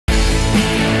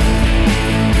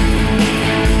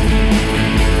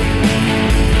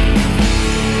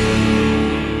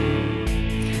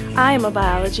I am a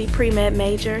biology pre-med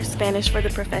major, Spanish for the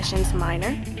professions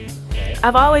minor.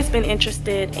 I've always been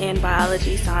interested in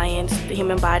biology, science, the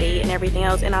human body, and everything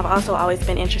else, and I've also always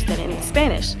been interested in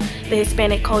Spanish. The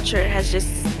Hispanic culture has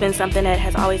just been something that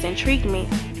has always intrigued me.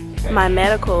 My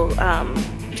medical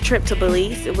trip to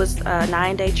Belize, it was a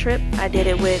 9-day trip. I did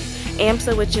it with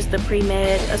AMSA, which is the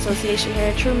pre-med association here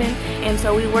in Truman, and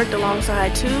so we worked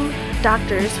alongside 2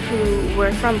 doctors who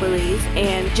were from Belize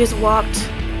and just walked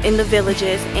in the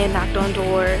villages and knocked on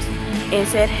doors and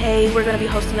said, hey, we're going to be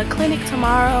hosting a clinic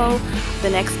tomorrow. The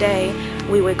next day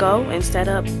we would go and set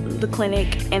up the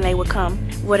clinic and they would come.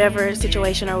 Whatever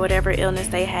situation or whatever illness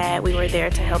they had, we were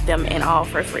there to help them, and all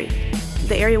for free.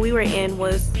 The area we were in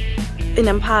was an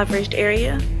impoverished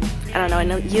area. I don't know, in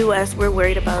the US we're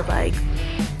worried about like,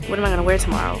 what am I going to wear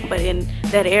tomorrow? But in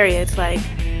that area it's like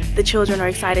the children are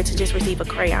excited to just receive a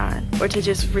crayon or to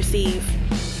just receive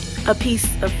a piece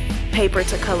of paper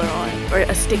to color on or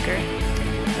a sticker.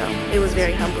 So it was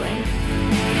very humbling.